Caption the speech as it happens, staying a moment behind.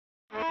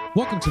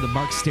Welcome to the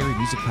Mark Stary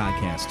Music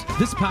Podcast.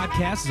 This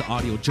podcast is an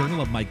audio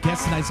journal of my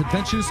guests and I's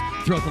adventures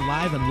throughout the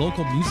live and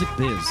local music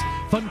biz.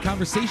 Fun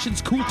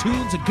conversations, cool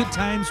tunes, and good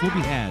times will be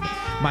had.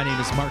 My name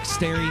is Mark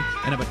Stary,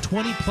 and I'm a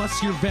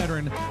 20-plus year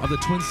veteran of the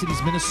Twin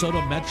Cities,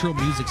 Minnesota metro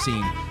music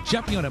scene.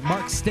 Check me out at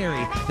Mark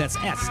Stary, that's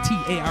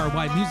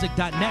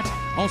STARYmusic.net,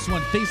 also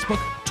on Facebook,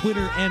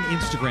 Twitter, and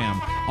Instagram.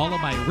 All of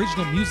my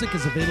original music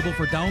is available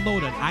for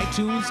download on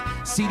iTunes,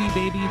 CD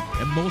Baby,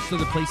 and most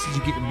other places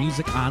you get your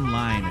music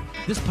online.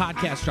 This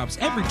podcast drops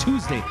every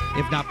Tuesday,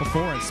 if not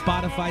before, on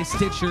Spotify,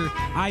 Stitcher,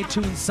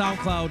 iTunes,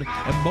 SoundCloud,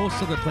 and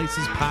most other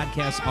places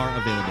podcasts are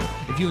available.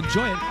 If you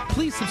enjoy it,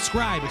 please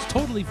subscribe. It's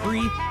totally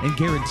free and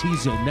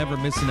guarantees you'll never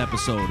miss an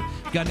episode.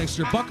 If you got an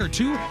extra buck or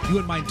two you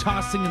wouldn't mind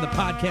tossing in the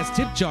podcast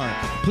tip jar,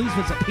 please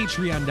visit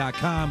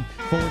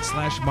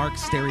patreon.com/Mark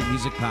Stary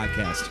Music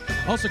Podcast.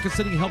 Also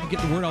considering helping get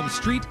the word on the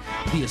street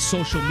via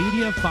social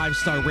media,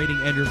 5-star rating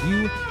and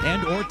review,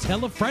 and or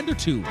tell a friend or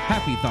two.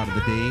 Happy Thought of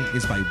the Day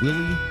is by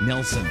Willie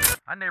Nelson.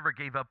 I never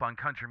gave up on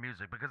country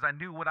music because I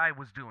knew what I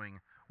was doing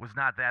was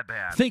not that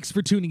bad. Thanks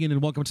for tuning in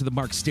and welcome to the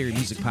Mark Stary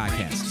Music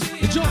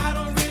Podcast. Enjoy. I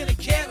don't really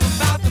care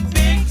about the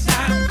big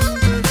time.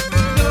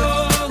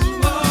 No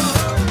more.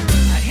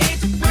 I hate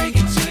to break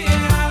it to you.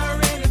 I don't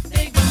really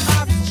think my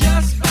life is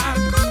just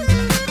fine.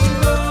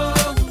 Whoa,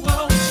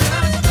 whoa,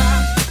 just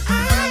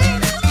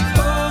fine.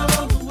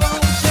 Whoa, whoa,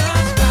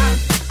 just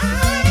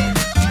fine.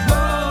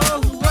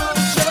 Whoa, whoa,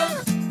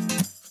 just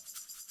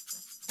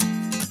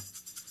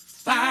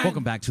fine.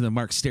 Welcome back to the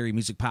Mark Stary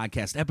Music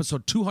Podcast,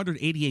 episode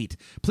 288.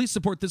 Please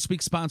support this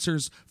week's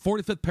sponsors,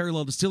 45th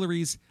Parallel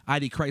Distilleries,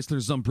 ID Chrysler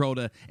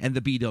Zumbrota, and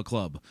the B-Dale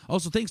Club.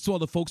 Also, thanks to all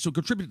the folks who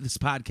contributed to this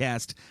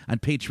podcast on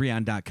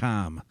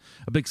Patreon.com.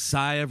 A big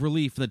sigh of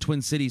relief in the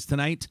Twin Cities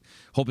tonight,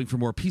 hoping for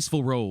more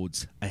peaceful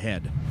roads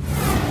ahead.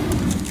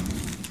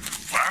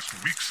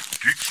 Last week's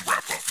Geeks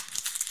Wrap-Up.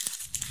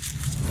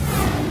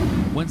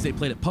 Wednesday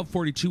played at Pub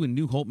 42 in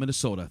New Hope,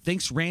 Minnesota.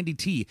 Thanks Randy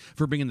T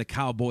for bringing the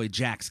Cowboy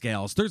Jacks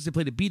gals. Thursday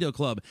played at B-Dale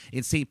Club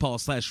in St.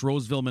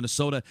 Paul/Roseville,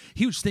 Minnesota.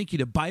 Huge thank you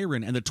to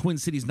Byron and the Twin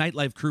Cities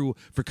nightlife crew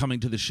for coming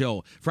to the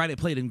show. Friday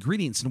played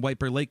Ingredients in White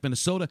Bear Lake,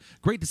 Minnesota.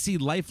 Great to see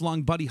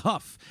lifelong buddy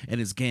Huff and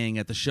his gang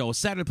at the show.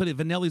 Saturday played at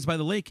Vanelli's by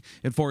the Lake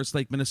in Forest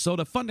Lake,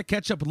 Minnesota. Fun to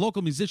catch up with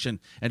local musician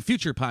and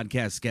future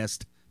podcast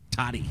guest,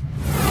 Toddy.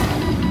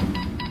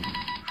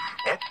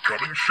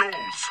 Upcoming shows.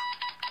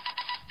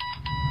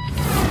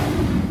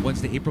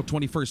 Wednesday, April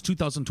 21st,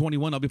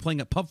 2021, I'll be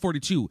playing at Pub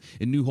 42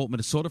 in New Hope,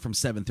 Minnesota from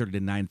 7:30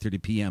 to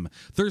 9:30 p.m.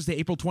 Thursday,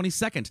 April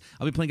 22nd,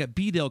 I'll be playing at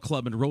B-Dale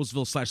Club in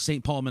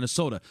Roseville/St. Paul,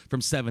 Minnesota from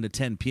 7 to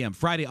 10 p.m.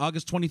 Friday,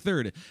 August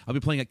 23rd, I'll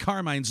be playing at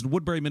Carmine's in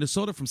Woodbury,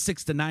 Minnesota from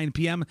 6 to 9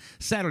 p.m.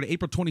 Saturday,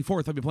 April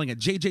 24th, I'll be playing at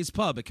JJ's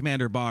Pub at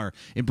Commander Bar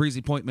in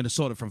Breezy Point,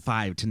 Minnesota from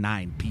 5 to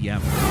 9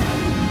 p.m.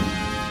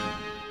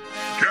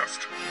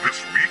 Guest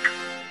this week.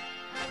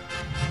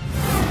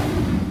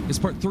 Is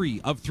part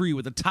 3 of 3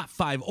 with the top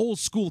 5 old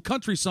school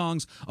country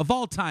songs of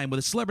all time with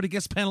a celebrity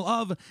guest panel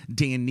of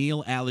Dan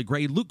Neal, Allie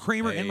Gray, Luke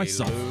Kramer, and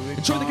myself.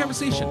 Enjoy the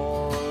conversation.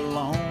 For a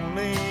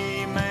lonely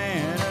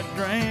man a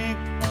drink.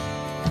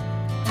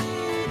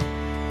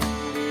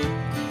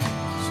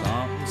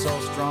 Something so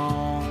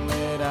strong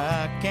that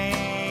I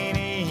can't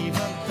even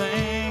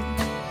think.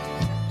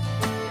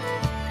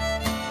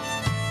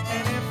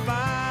 And if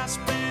I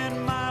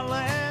spend my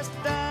last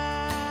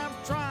dime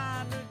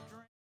trying to drink.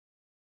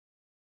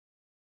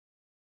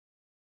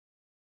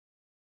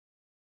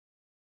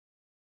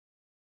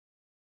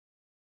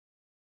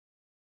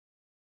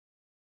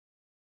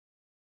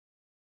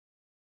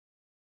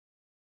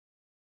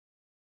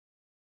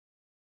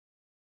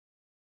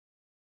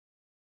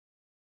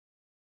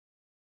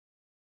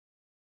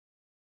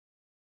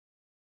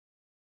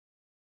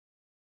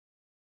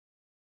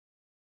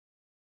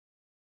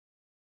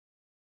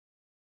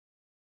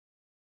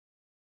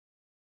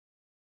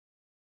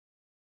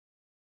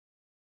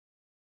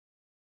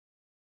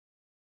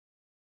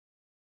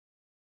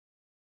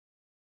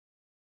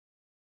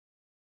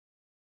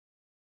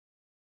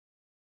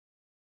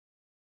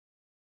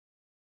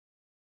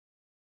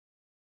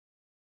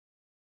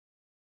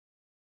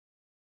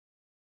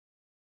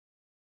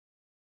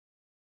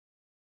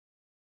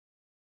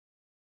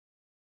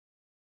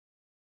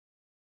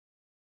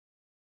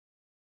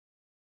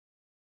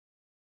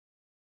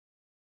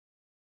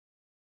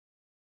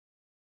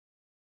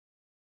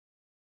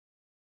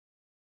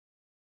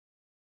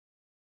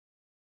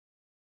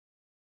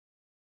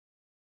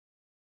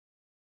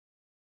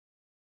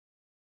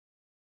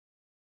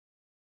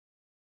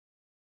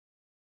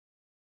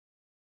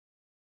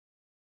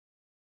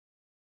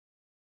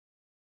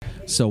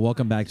 So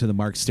welcome back to the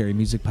Mark Stary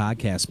Music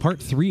Podcast,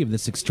 part 3 of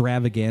this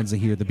extravaganza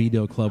here at the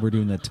B-Dale Club. We're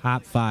doing the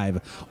top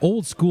 5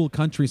 old school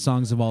country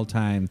songs of all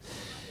time.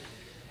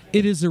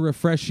 It is a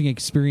refreshing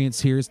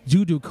experience here.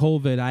 Due to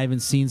COVID, I haven't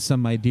seen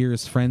some of my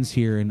dearest friends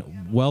here in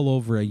well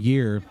over a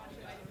year.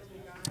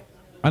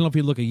 I don't know if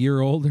you look a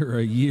year older or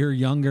a year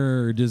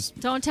younger or just.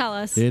 Don't tell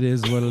us. It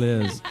is what it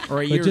is.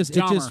 Or a year It's just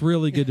dumber.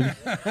 really good to.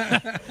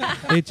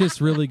 It's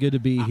just really good to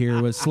be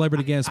here with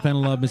Celebrity Guest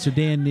Panel of Mr.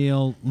 Dan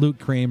Neal, Luke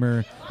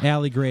Kramer,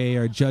 Allie Gray,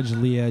 our Judge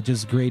Leah.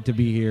 Just great to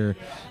be here.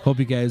 Hope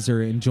you guys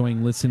are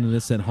enjoying listening to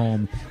this at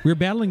home. We're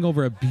battling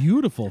over a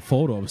beautiful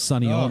photo of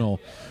Sonny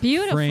Ono.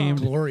 Beautiful. Framed.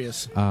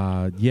 Glorious.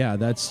 Yeah,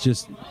 that's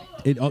just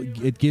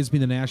it gives me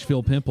the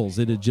Nashville pimples.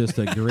 It is just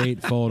a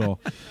great photo.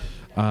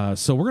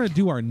 So we're gonna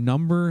do our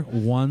number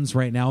ones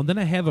right now, and then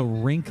I have a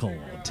wrinkle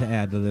to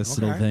add to this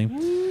little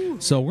thing.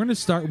 So we're gonna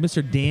start with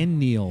Mr. Dan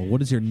Neal.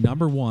 What is your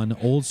number one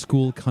old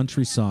school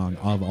country song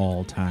of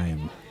all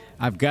time?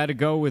 I've got to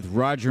go with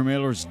Roger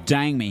Miller's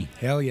 "Dang Me."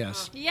 Hell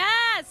yes.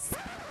 Yes.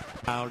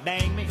 Oh,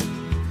 dang me,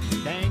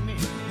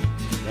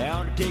 they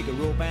ought to take a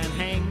rope and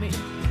hang me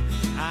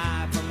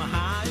high from the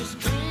highest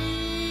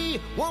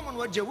tree. Woman,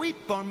 would you weep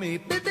for me?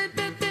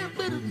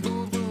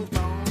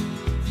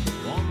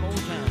 One more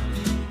time.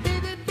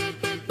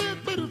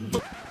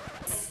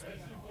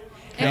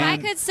 If I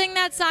could sing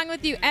that song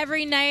with you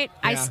every night,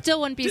 I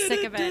still wouldn't be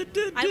sick of it.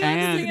 I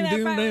love singing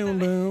that part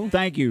with him.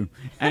 Thank you.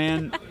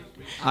 And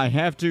I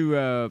have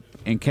to,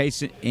 in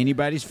case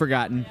anybody's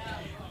forgotten,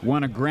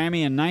 won a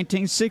Grammy in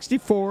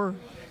 1964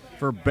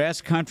 for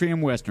Best Country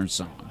and Western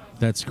Song.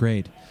 That's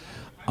great.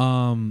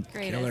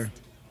 Greatest.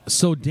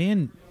 So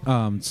Dan,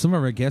 some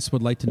of our guests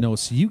would like to know.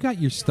 So you got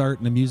your start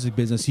in the music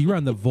business. You were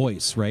on The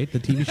Voice, right? The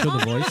TV show The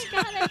Voice.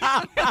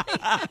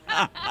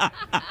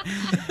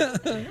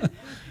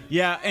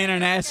 Yeah, and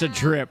an acid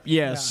trip,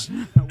 yes,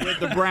 with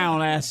the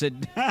brown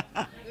acid.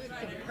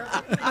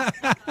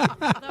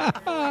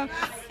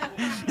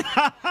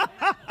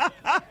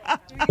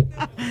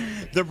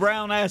 The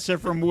brown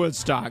acid from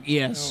Woodstock,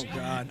 yes. Oh,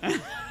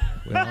 God.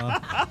 Well,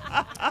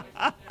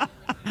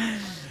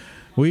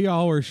 we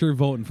all were sure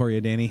voting for you,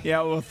 Danny.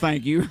 Yeah, well,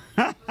 thank you.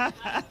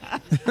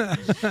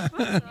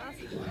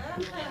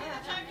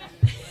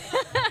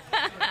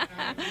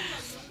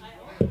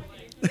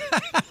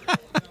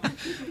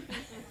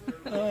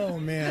 Oh,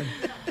 man.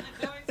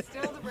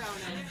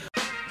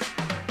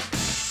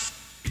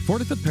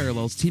 45th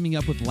Parallels teaming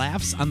up with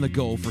Laughs on the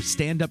Go for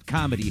stand-up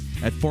comedy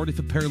at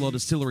 45th Parallel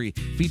Distillery,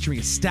 featuring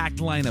a stacked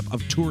lineup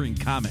of touring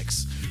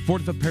comics.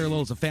 45th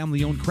Parallel is a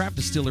family-owned craft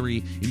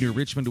distillery in New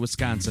Richmond,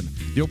 Wisconsin.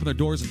 They opened their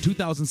doors in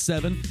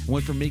 2007 and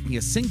went from making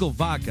a single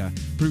vodka,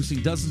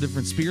 producing dozens of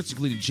different spirits,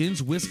 including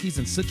gins, whiskeys,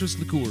 and citrus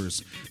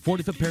liqueurs.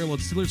 45th Parallel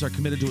Distillers are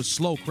committed to a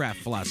slow craft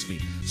philosophy.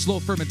 Slow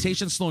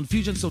fermentation, slow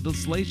infusion, slow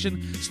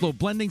distillation, slow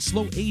blending,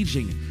 slow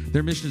aging.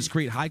 Their mission is to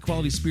create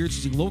high-quality spirits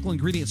using local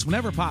ingredients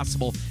whenever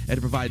possible and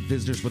to provide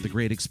visitors with a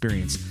great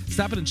experience.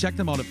 Stop in and check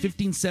them out at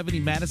 1570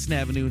 Madison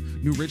Avenue,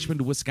 New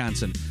Richmond,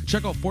 Wisconsin.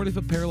 Check out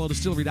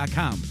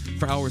 45thParallelDistillery.com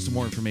for hours and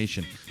more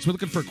information. So we're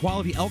looking for a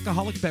quality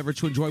alcoholic beverage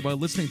to enjoy while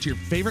listening to your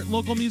favorite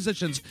local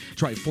musicians.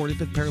 Try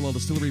 45th Parallel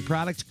Distillery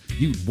product.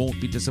 You won't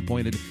be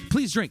disappointed.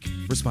 Please drink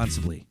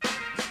responsibly.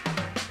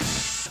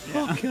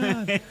 Oh,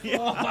 God.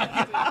 Oh,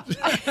 my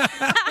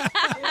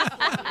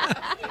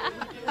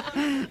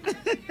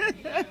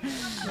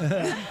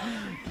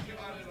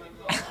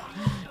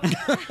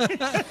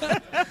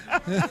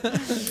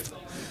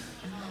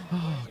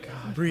Oh,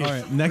 God. Breathe. All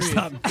right, next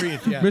up, Breathe,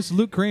 yeah. Mr.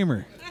 Luke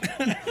Kramer.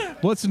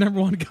 What's the number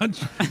one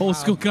country, old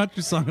school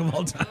country song of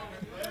all time?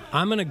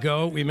 I'm going to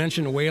go. We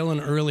mentioned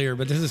Waylon earlier,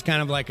 but this is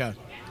kind of like a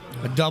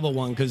double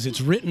one because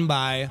it's written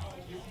by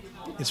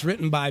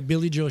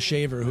Billy Joe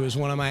Shaver, who is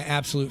one of my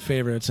absolute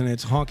favorites, and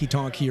it's Honky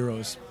Tonk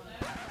Heroes.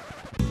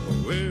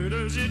 Where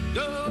does it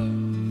go?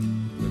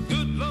 The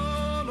good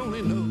Lord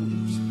only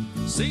knows.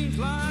 Seems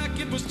like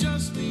it was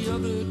just the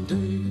other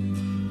day.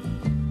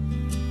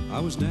 I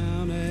was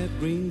down at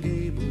Green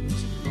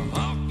Gables,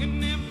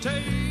 hawking them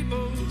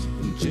tables,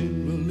 and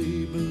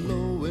generally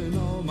blowing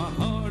all my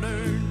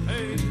hard-earned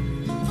pay.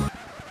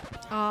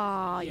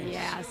 Oh,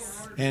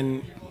 yes.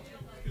 And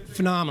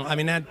phenomenal. I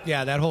mean,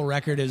 that whole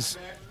record is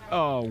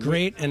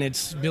great, and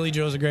it's Billy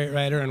Joe's a great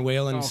writer, and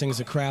Waylon sings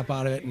the crap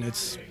out of it, and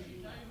it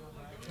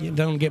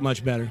doesn't get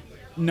much better.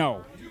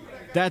 No,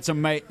 that's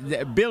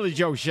amazing. Billy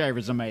Joe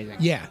Shaver's amazing.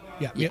 Yeah.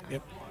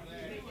 Yep.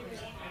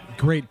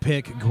 Great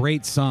pick,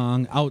 great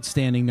song,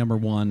 outstanding number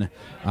one.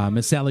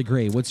 Miss Sally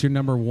Gray, what's your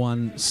number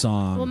one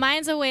song? Well,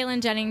 mine's a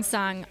Waylon Jennings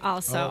song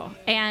also.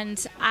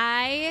 And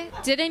I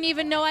didn't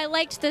even know I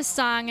liked this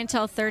song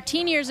until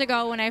 13 years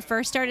ago when I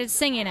first started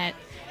singing it.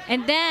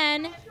 And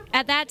then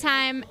at that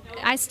time,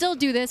 I still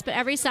do this, but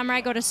every summer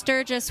I go to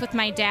Sturgis with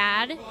my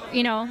dad,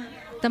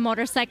 the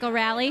motorcycle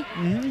rally.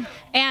 Mm-hmm.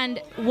 And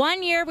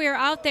one year we were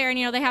out there,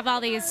 and, they have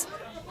all these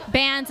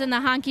bands and the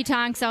honky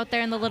tonks out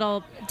there in the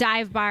little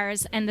dive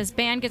bars, and this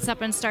band gets up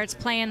and starts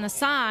playing the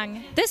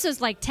song. This was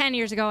like 10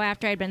 years ago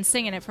after I'd been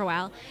singing it for a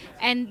while,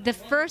 and the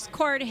first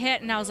chord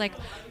hit, and I was like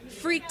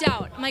freaked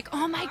out. I'm like,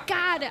 oh my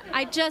God,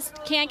 I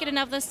just can't get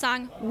enough of this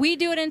song. We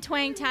do it in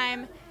twang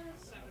time.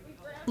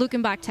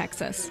 Lukenbach,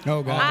 Texas.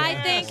 Oh, God. I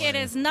think it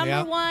is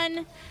number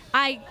one.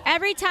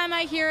 Every time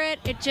I hear it,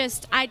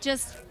 I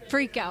just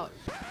freak out.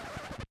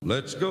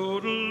 Let's go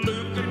to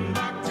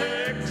Lukenbach,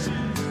 Texas,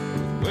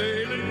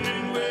 Waylon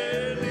and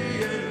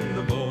Willie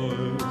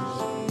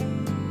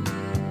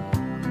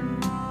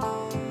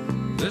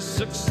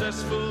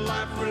Successful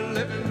life we're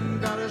living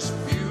got us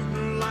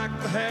feuding like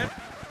the head.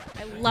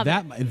 I love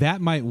it.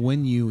 That might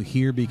win you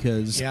here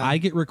because Yeah. I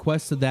get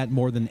requested that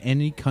more than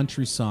any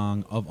country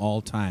song of all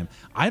time.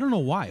 I don't know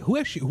why. Who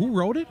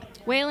wrote it?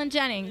 Waylon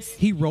Jennings.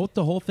 He wrote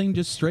the whole thing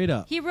just straight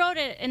up. He wrote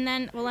it, and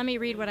then, well, let me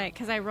read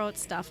because I wrote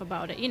stuff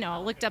about it. You know, I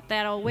looked up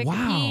that old Wow.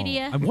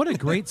 Wikipedia. And what a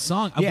great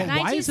song. Yeah. But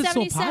why is it so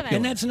 1977. popular?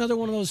 And that's another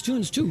one of those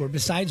tunes too, where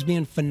besides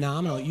being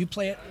phenomenal, you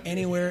play it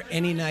anywhere,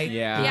 any night.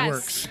 Yeah. It Yes.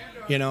 works.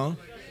 You know.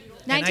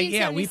 And we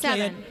play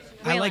 1977. it.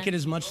 I like Waylon. it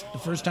as much the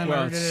first time I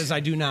Well, heard it as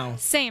I do now.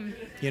 Same.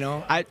 You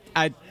know. I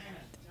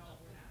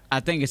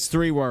think it's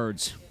 3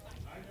 words.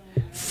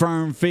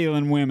 Firm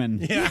feeling women.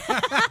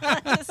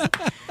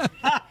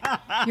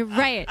 You're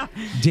right.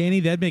 Danny,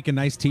 that'd make a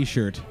nice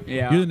T-shirt.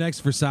 Yeah. You're the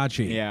next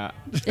Versace. Yeah.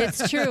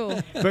 It's true.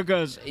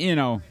 Because, you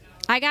know,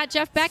 I got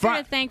Jeff Becker Fir-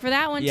 to thank for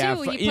that one, Yeah,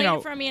 too. fir- He you played know,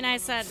 it for me, and I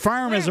said,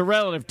 firm is a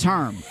relative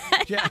term.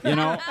 You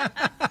know?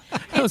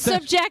 it's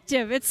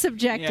subjective. It's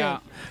subjective. Yeah.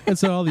 And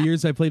so all the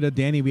years I played at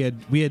Danny, we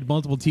had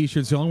multiple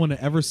T-shirts. The only one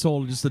that ever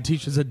sold just the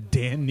T-shirts of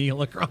Dan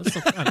Neal across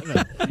the front of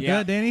it.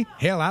 Yeah, Danny,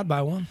 Hell, I'd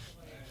buy one.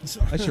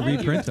 I should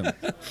reprint them.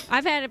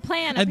 I've had it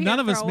planned up And here none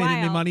of for us a made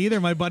any while. money either.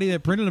 My buddy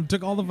that printed them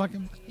took all the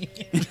fucking money.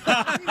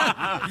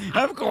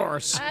 Of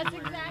course. That's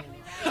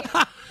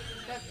exactly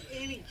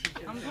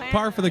I'm planning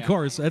Par for the on it.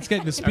 course. That's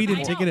getting a speeding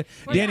I know. ticket.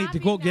 We're Danny, happy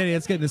to quote about Danny, it.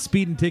 that's getting a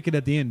speeding ticket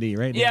at the Indy,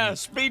 right? Yeah,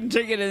 speeding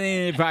ticket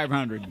in the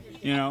 500,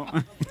 you know?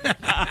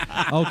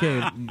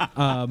 Okay,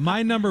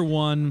 my number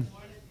one.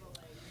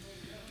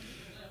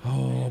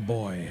 Oh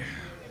boy.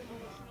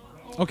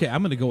 Okay,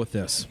 I'm gonna go with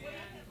this.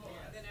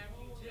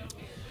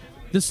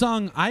 This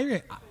song,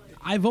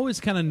 I've always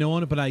kind of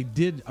known it, but I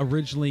did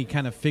originally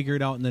kind of figure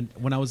it out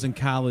when I was in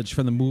college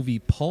from the movie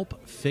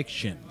Pulp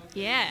Fiction.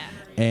 Yeah.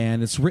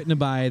 And it's written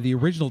by the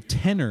original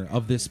tenor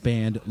of this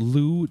band,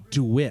 Lou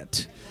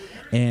DeWitt.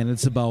 And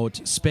it's about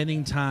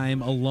spending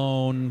time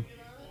alone,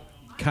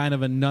 kind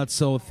of a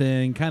nutso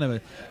thing, kind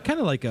of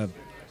like a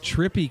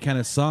trippy kind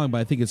of song,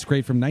 but I think it's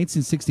great. From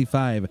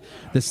 1965,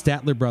 the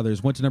Statler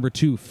Brothers went to number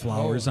 2,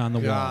 Flowers on the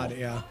God, Wall.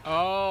 yeah.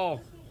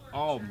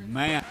 Oh,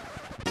 man.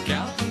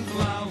 Counting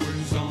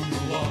flowers on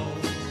the wall,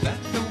 that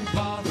don't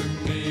bother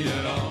me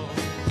at all.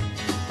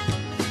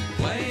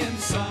 Playing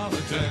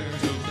solitaire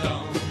till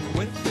dawn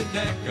with the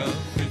deck of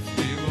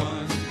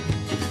 51.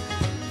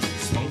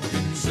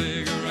 Smoking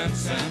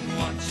cigarettes and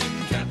watching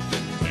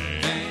Captain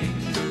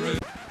Kangaroo.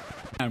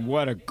 And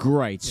what a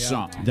great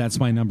song. That's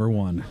my number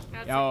 1.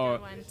 That's a Oh,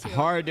 good one, too.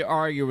 hard to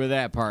argue with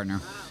that,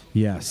 partner.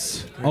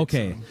 Yes.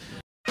 Okay.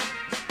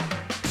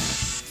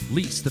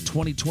 Lease the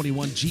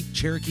 2021 Jeep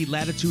Cherokee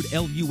Latitude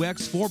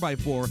LUX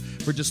 4x4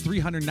 for just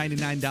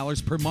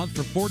 $399 per month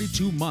for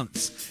 42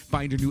 months.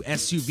 Find your new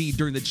SUV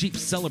during the Jeep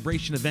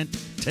Celebration event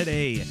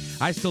today.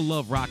 I still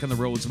love rocking the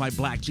roads. My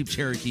black Jeep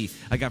Cherokee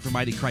I got from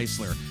ID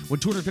Chrysler.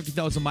 When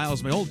 250,000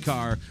 miles, my old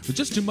car was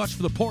just too much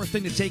for the poor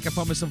thing to take. I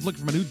found myself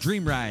looking for my new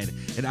dream ride.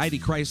 At ID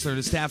Chrysler,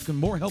 the staff can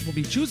more help with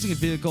me choosing a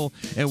vehicle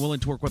and willing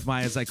to work with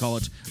my, as I call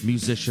it,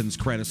 musician's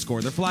credit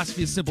score. Their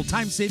philosophy is simple: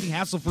 time-saving,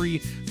 hassle-free,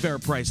 fair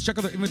price. Check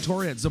out their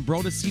inventory at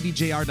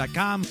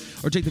ZombrodaCDJR.com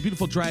or take the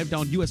beautiful drive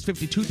down US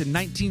 52 to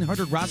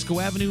 1900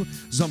 Roscoe Avenue,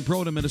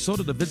 Zumbrota,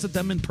 Minnesota to visit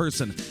them in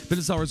person.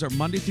 Business hours are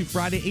Monday through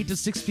Friday, 8 to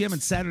 6 p.m.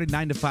 and Saturday,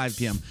 9 to 5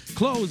 p.m.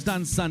 Closed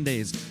on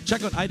Sundays.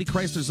 Check out ID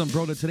Chrysler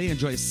Zumbrota today.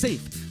 Enjoy a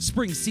safe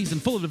spring season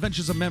full of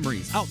adventures and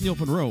memories out in the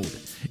open road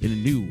in a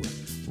new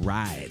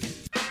ride.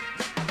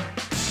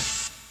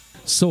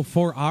 So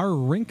for our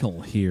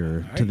wrinkle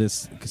here to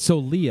this, so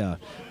Leah,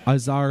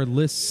 is our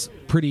lists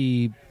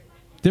pretty?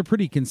 They're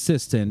pretty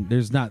consistent.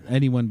 There's not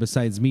anyone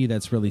besides me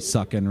that's really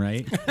sucking,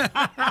 right?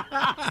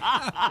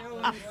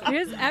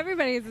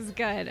 Everybody's is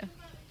good.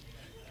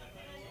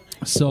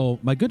 So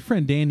my good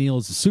friend Dan Neal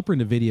is super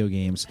into video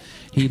games.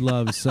 He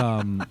loves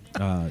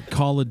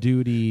Call of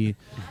Duty.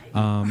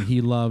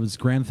 He loves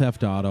Grand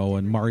Theft Auto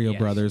and Mario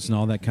Brothers and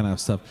all that kind of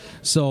stuff.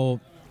 So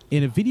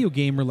in a video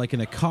game or like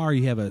in a car,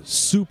 you have a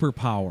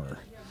superpower.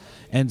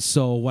 And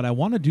so what I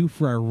want to do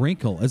for our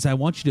wrinkle is I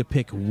want you to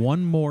pick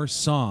one more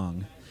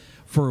song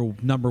for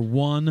number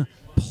 1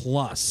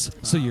 plus.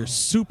 So your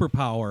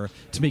superpower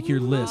to make your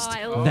list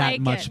I that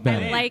like much it.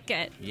 better. I like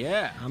it.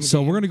 Yeah.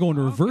 So we're going to go in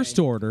reversed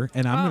order,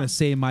 and I'm going to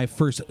say my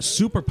first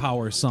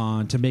superpower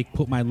song to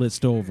put my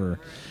list over.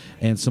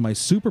 And so my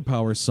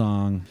superpower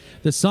song,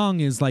 the song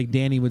is like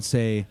Danny would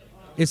say,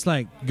 it's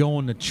like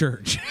going to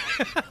church.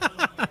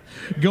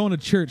 Going to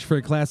church for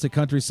a classic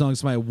country song.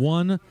 So my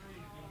one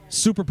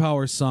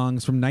superpower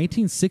songs from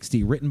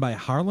 1960, written by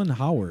Harlan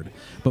Howard,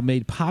 but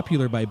made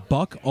popular by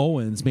Buck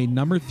Owens, made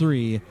number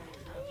 3.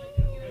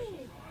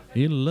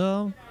 In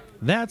love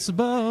that's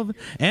above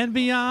and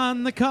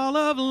beyond the call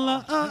of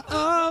love.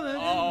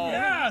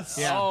 Yes.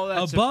 Oh,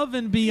 that's Above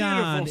and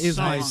Beyond beautiful is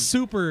my song.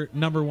 super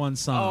number 1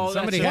 song. Oh,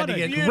 Somebody that's had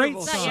to a get great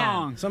beautiful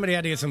song. Somebody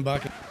had to get some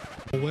bucket.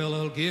 Well,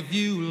 I'll give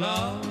you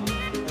love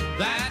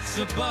that's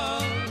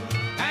above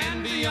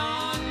and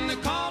beyond the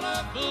call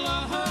of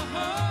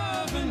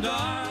love, and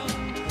I'll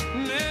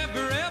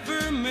never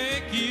ever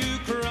make you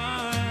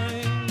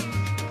cry.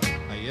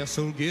 Yes,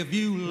 I'll give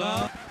you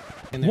love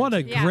What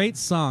a Yeah. great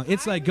song!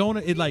 It's like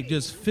it like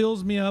just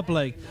fills me up,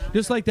 like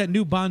just like that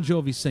new Bon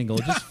Jovi single.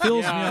 It just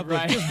fills me up.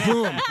 right. Like, just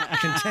boom.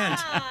 Content.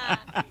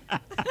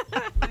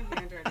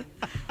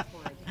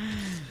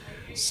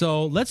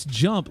 So let's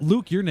jump.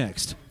 Luke, you're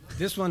next.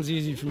 This one's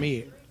easy for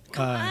me.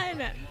 Come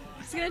on.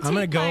 It's going to I'm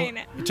gonna take go. mine.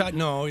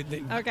 No,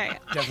 Okay.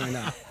 definitely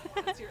not.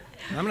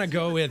 I'm gonna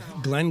go with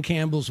Glenn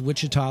Campbell's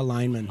Wichita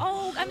Lineman.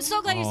 Oh, I'm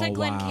so glad you said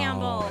Glenn wow.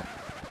 Campbell.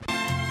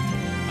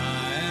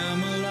 I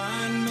am a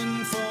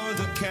lineman for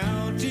the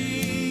county,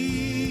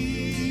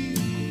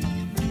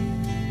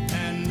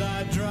 and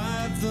I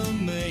drive the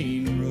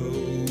main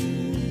road,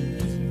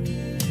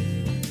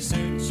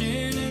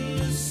 searching in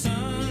the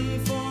sun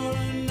for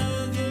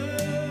another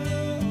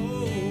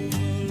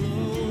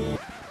overload.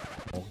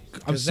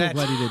 I'm so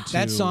glad you did too.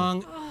 That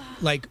song,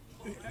 like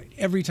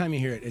every time you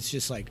hear it, it's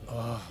just like,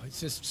 oh, it's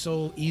just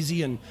so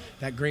easy, and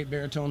that great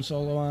baritone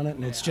solo on it,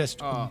 and it's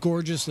just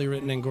gorgeously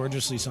written and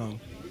gorgeously sung.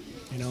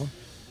 You know,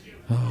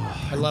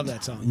 I love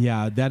that song.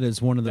 Yeah, that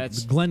is one of the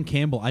That's- Glenn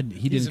Campbell.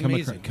 He He's didn't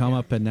amazing. come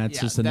up, and that's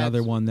Yeah, just another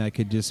that's one that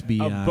could just be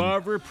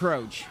Above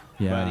reproach,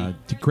 yeah,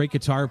 buddy. great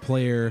guitar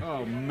player.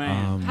 Oh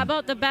man. How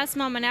about the best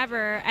moment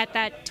ever at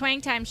that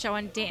Twang Time show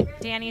when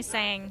Danny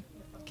sang,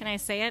 can I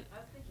say it?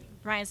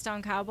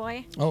 Rhinestone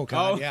Cowboy? Oh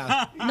God, Oh.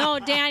 yeah. No,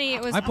 Danny,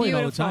 it was I play it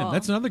all the beautiful. time.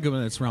 That's another good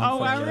one that's around. Oh,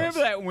 for I us. remember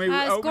that when we were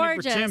That was opening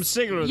gorgeous. for Tim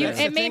Sigler. You- That's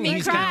it the made thing, me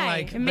he's kinda cry.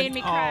 like- it made but-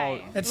 me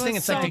cry. That's It the thing. was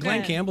It's like so the Glenn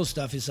good. Campbell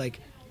stuff is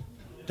like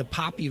the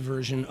poppy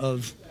version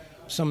of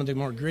some of the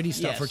more gritty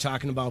stuff Yes. we're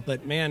talking about.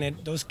 But man,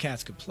 those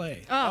cats could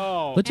play.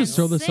 Oh, Let's just and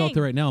throw this out sing.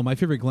 there right now. My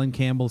favorite Glenn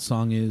Campbell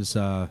song is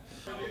By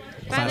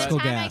the Classical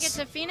time I Gas.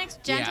 get to Phoenix,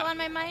 Gentle Yeah. on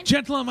My Mind?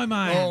 Gentle on My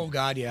Mind. Oh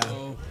God, yeah.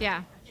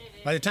 Yeah.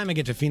 By the time I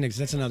get to Phoenix,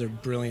 that's another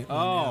brilliant. one,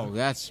 Oh,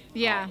 yeah.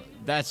 Yeah.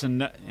 that's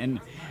and that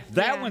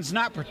Yeah. one's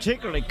not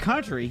particularly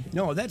country,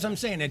 No, that's I'm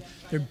saying it.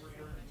 They're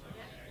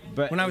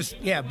but when I was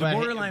but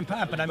borderline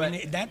pop, but I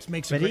mean that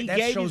makes a but great. he That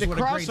gave you shows the what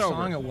a great crossover.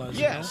 song it was.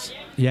 you Yes.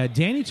 Yeah,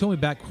 Danny told me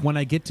back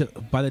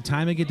by the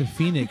time I get to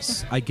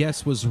Phoenix, I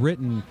guess was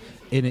written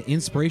in an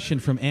inspiration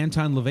from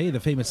Anton LaVey, the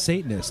famous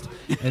Satanist.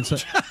 And so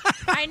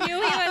I knew he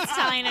was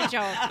telling a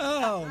joke.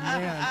 Oh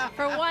man.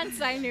 For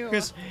once, I knew.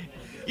 Because,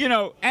 you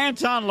know,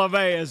 Anton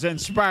LaVey has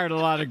inspired a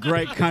lot of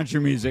great country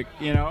music,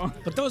 you know.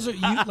 But those are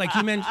you like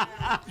you mentioned.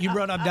 You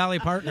brought up Dolly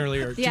Parton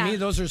earlier. Yeah. To me,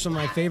 those are some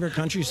of my favorite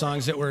country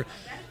songs that were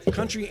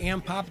country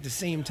and pop at the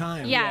same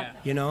time. Yeah.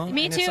 You know.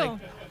 Me And it's too. like,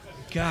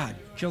 God,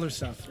 killer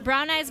stuff.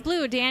 Brown Eyes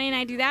Blue. Danny and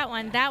I do that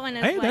one. That one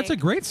is Hey, like, that's a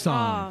great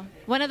song.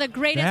 Oh, one of the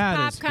greatest That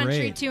pop is country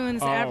great.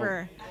 tunes Oh.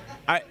 ever.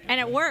 And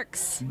it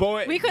works.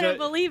 Boy, We couldn't the-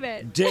 believe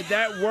it. Did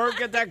that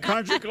work at that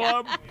country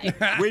club?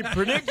 We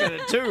predicted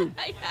it too.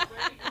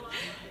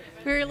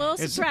 We were a little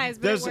It's- surprised,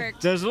 but it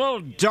worked. There's a little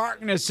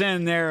darkness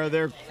in there.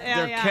 They're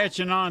yeah.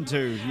 catching on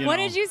to. What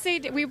know. did you say?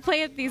 We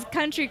play at these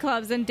country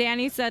clubs, and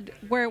Danny said,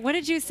 what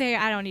did you say?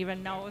 I don't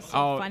even know. It was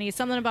so Oh. funny.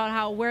 Something about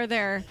how we're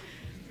there.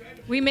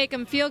 We make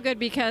them feel good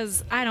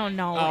because I don't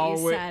know what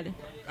you said.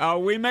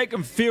 We make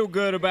them feel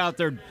good about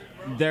their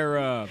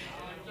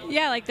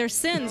Yeah, like their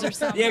sins or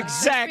something. Yeah,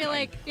 exactly. I feel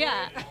like,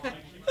 yeah.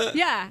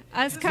 Yeah,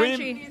 us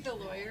country.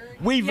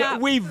 we Yeah.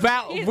 we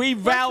We're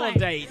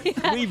validate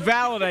fine. we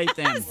validate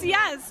them.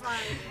 Yes.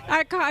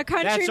 Our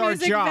country That's our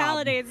music job.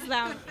 validates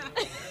them.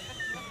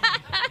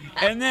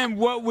 And then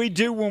what we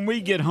do when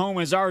we get home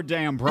is our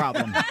damn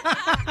problem.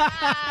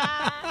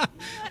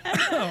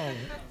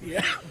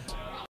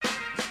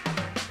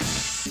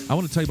 I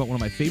want to tell you about one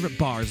of my favorite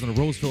bars in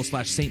the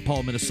Roseville/St.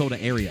 Paul, Minnesota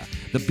area.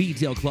 The B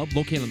Dale Club,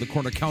 located on the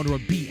corner counter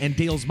of B and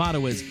Dale's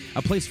motto is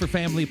a place for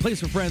family, a place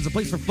for friends, a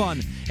place for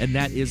fun, and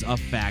that is a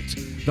fact.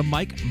 The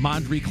Mike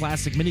Mondry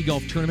Classic Mini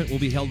Golf Tournament will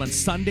be held on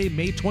Sunday,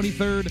 May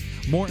 23rd.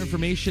 More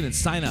information and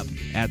sign up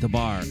at the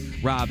bar.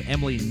 Rob,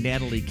 Emily,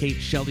 Natalie, Kate,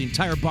 Shell, the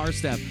entire bar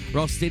staff are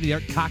all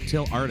state-of-the-art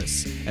cocktail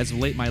artists. As of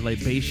late, my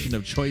libation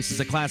of choice is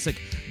a classic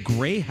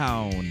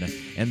Greyhound.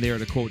 And there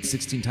to quote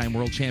 16-time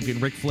world champion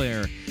Ric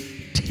Flair,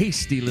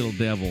 tasty little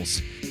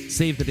devils.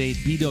 Save the date,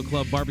 B-Dale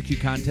Club Barbecue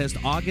Contest,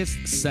 August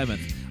 7th.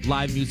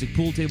 Live music,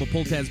 pool table,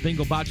 pull tabs,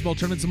 bingo, bocce ball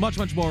tournaments, and much,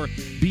 much more.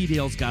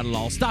 B-Dale's got it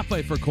all. Stop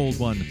by for a cold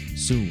one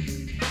soon.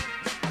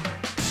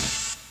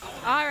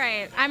 All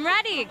right. I'm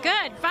ready.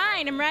 Good.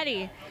 Fine. I'm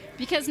ready.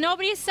 Because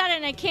nobody said it,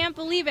 and I can't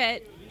believe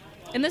it.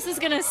 And this is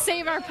going to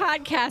save our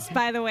podcast,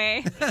 by the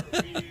way.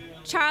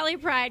 Charlie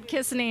Pride,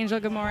 Kiss an Angel,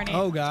 good morning.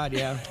 Oh God,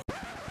 yeah.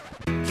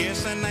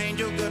 Kiss an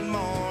angel good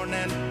morning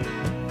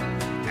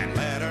and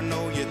let her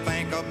know you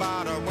think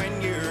about her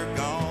when you're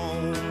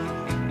gone.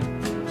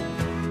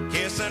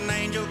 Kiss an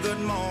angel good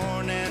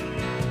morning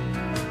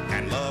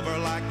and love her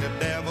like the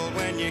devil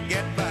when you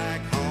get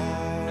back home.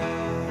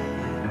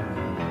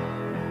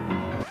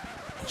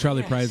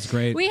 Charlie Pride's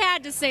great. We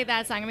had to say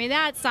that song. I mean,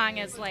 that song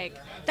is like,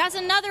 that's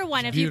another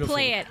one. If beautiful. you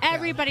play it,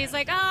 everybody's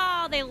like,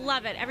 oh, they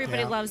love it.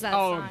 Everybody Yeah. loves that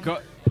Oh, song.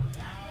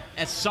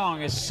 that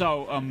song is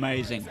so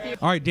amazing.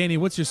 All right, Danny,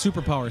 what's your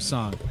superpower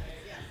song?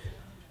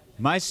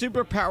 My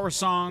superpower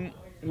song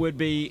would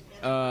be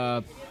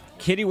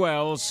Kitty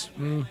Wells.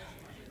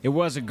 It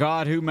was a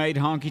God who made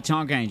honky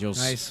tonk angels.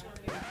 Nice.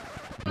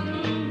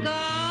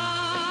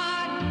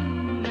 God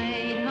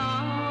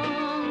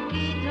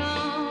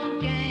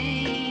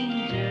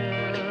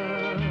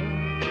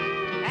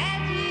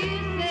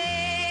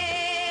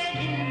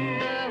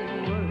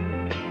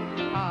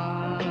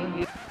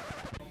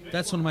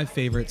That's one of my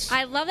favorites.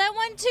 I love that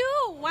one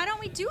too. Why don't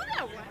we do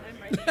that one?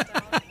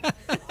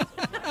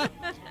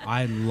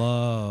 I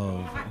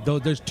love. Though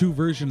there's two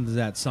versions of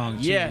that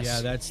song. Too. Yes.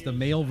 Yeah, that's the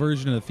male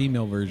version and the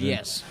female version.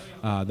 Yes.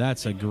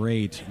 That's a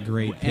great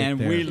pick And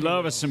there. we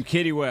love us some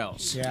Kitty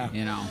Wells. Yeah.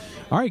 You know.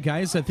 All right,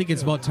 guys, I think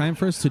it's about time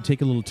for us to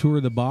take a little tour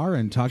of the bar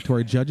and talk to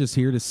our judges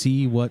here to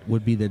see what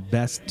would be the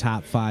best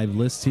top 5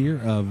 lists here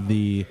of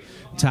the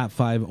top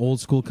 5 old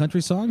school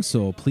country songs.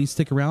 So please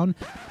stick around.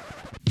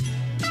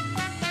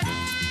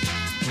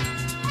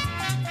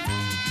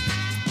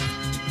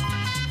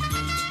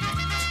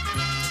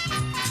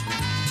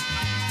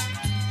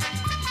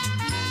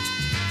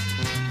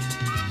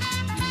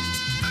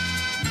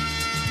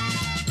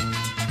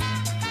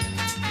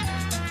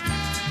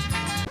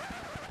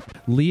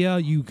 Leah,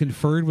 you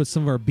conferred with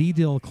some of our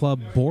B-Deal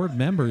Club board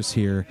members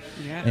here,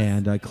 Yes.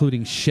 and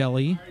including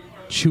Shelly,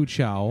 Chu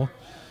Chow,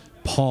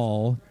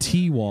 Paul,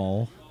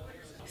 T-Wall.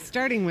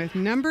 Starting with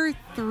number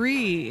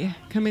 3,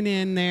 coming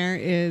in there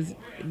is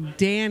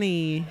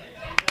Danny.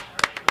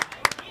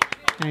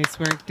 Nice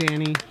work,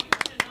 Danny.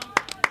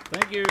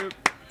 Thank you.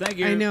 Thank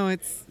you. I know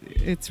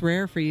it's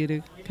rare for you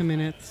to come in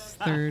at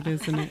third,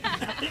 isn't it?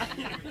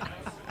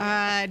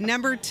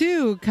 Number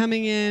 2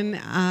 coming in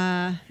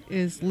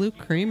is Luke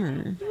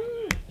Kramer.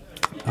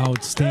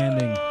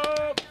 Outstanding.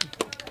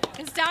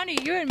 It's down to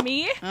you and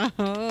me.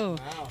 Oh,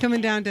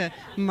 coming down to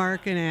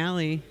Mark and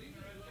Allie.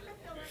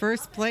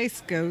 First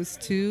place goes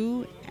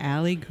to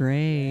Allie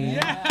Gray.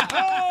 I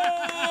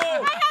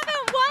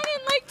haven't won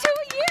in like 2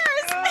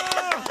 years.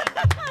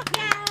 Thank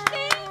you.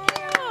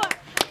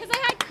 Because I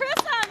had Chris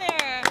on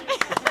there.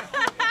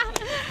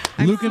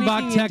 I'm Lukenbach,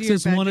 sneaking into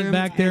Texas your won it bedrooms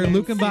back there. and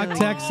Lukenbach, stealing.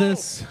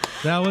 Texas.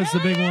 That was the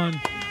big one.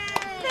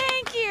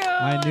 Thank you.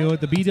 I knew it.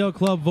 The B-Deal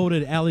Club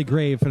voted Allie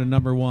Gray for the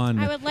number 1.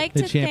 I would like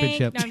the to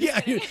championship. thank. No, I'm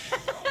just kidding.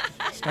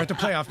 Start the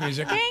playoff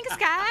music. Thanks,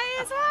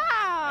 guys.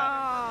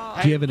 Wow.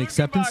 Do you have an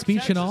acceptance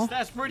speech and all?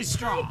 That's pretty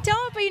strong.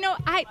 Don't, but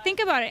I think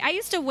about it. I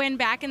used to win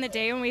back in the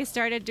day when we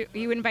started.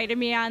 You invited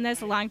me on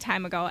this a long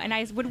time ago, and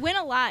I would win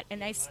a lot,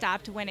 and I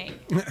stopped winning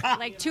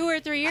like 2 or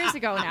 3 years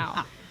ago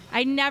now.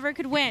 I never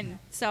could win,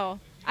 so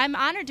I'm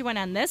honored to win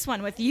on this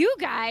one with you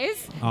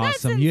guys.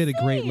 That's Awesome. You had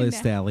a great insane.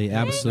 list, Allie.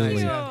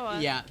 Absolutely. Thank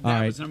you. Yeah. All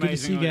right, good to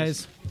see you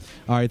guys.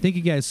 All right, thank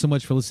you guys so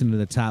much for listening to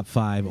the top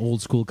 5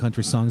 old school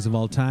country songs of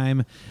all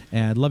time.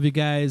 And love you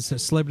guys.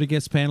 Celebrity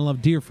guest panel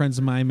of dear friends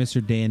of mine,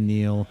 Mr. Dan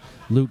Neal,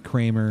 Luke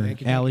Kramer,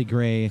 Thank you, Allie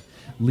Gray,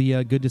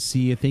 Leah. Good to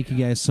see you. Thank you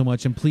guys so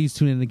much, and please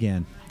tune in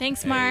again.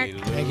 Thanks, Mark.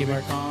 Thank you,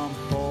 Mark. Come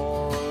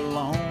pour a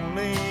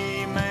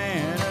lonely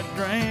man a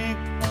drink.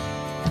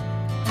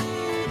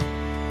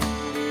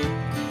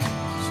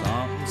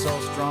 Something so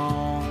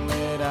strong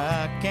that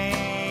I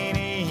can't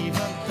even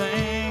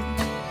think.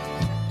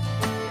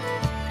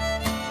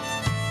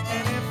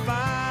 And if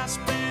I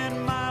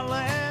spend my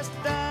last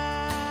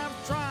dime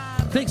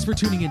trying. Thanks for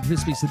tuning in to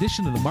this week's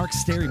edition of the Mark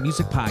Stary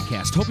Music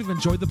Podcast. Hope you've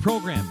enjoyed the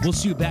program. We'll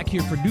see you back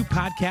here for new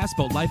podcasts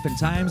about life and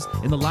times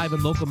in the live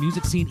and local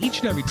music scene each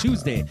and every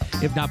Tuesday,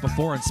 if not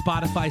before, on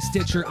Spotify,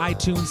 Stitcher,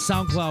 iTunes,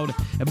 SoundCloud,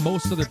 and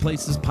most other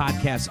places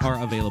podcasts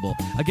are available.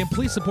 Again,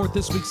 please support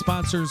this week's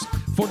sponsors,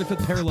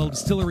 45th Parallel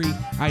Distillery,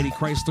 ID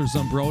Chrysler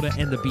Zumbrota,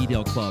 and the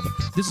B-Deal Club.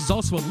 This is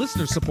also a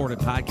listener-supported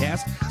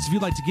podcast, so if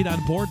you'd like to get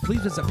on board,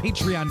 please visit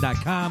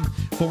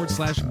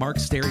patreon.com/Mark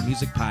Stary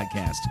Music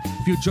Podcast.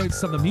 If you enjoyed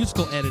some of the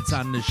musical edits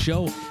on this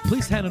show,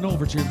 please head on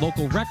over to your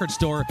local record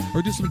store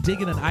or do some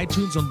digging on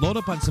iTunes and load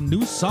up on some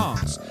new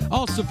songs.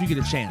 Also, if you get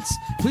a chance,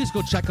 please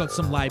go check out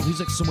some live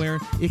music somewhere.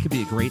 It could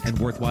be a great and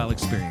worthwhile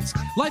experience.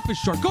 Life is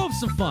short. Go have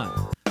some fun.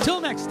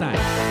 Till next time.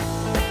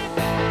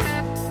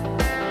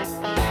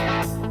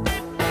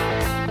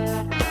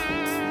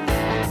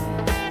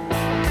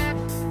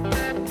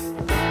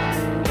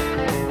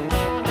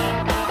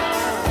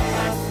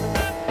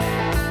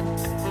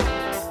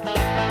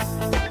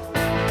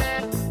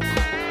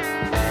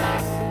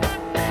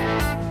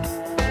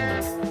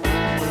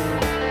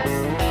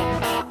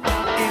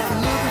 If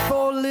you're looking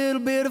for a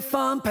little bit of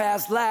fun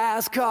past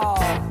last call,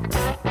 there's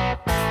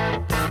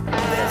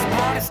a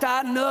party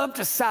starting up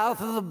just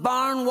south of the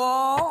barn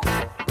wall.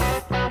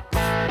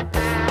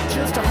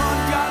 Just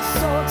 100 yards or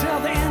so till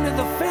the end of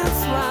the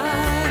fence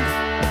line.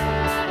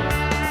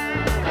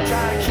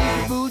 Try to keep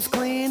your boots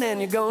clean and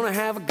you're gonna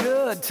have a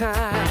good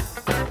time.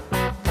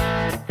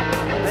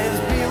 There's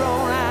beer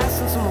on ice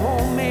and some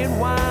homemade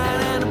wine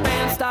and a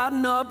band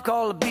starting up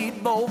called the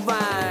Beat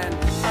Bovine.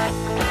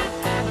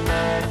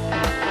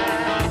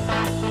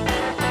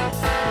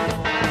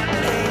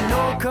 Ain't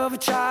no cover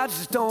charge,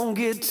 just don't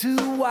get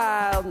too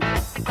wild.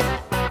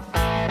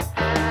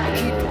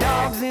 Keep the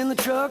dogs in the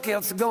truck,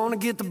 else they're gonna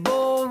get the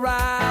bull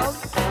riled.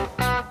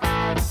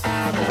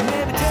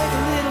 Maybe take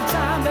a little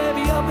time,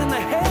 baby, up in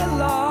the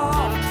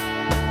hayloft.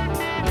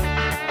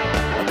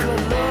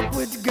 Cuddle up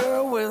with the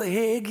girl where the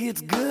hay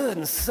gets good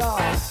and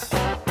soft.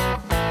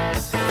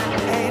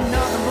 Ain't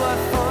nothing but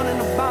fun in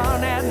the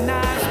barn at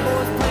night.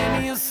 Boys, play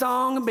me a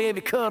song and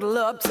baby, cuddle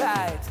up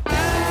tight.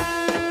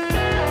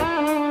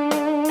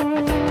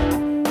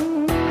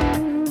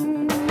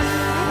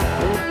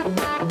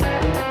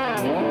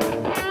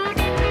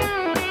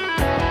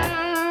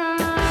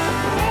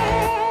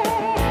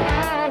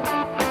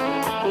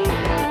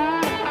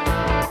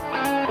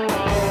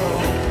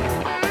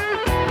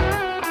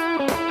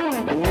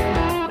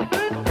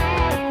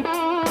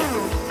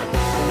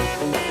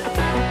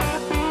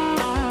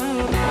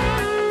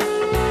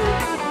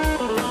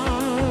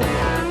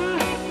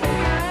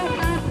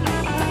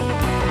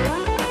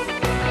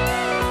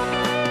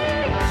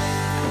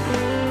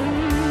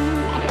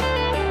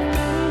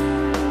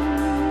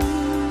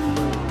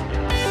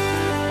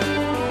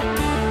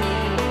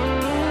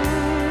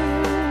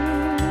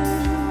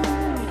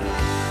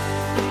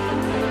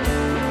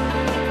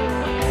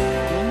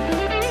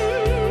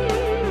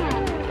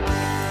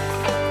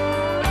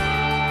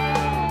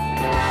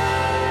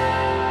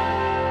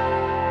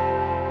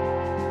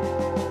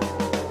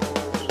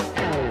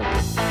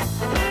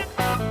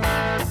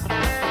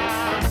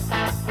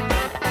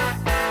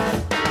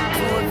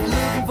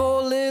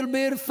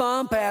 bit of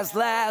fun past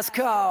last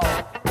call.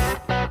 There's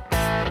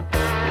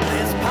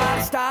a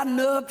party starting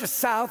up just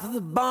south of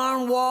the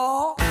barn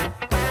wall. Yeah,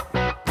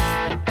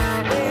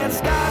 the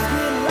sky's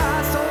getting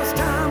light, so it's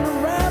time to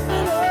wrap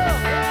it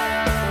up.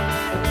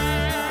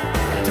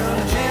 Turn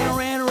the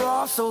generator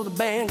off so the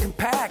band can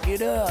pack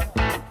it up.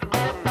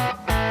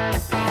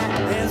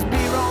 There's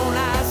beer on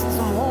ice and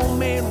some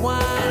homemade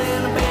wine,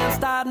 and a band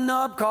starting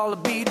up called the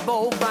Beat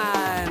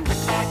Bovine.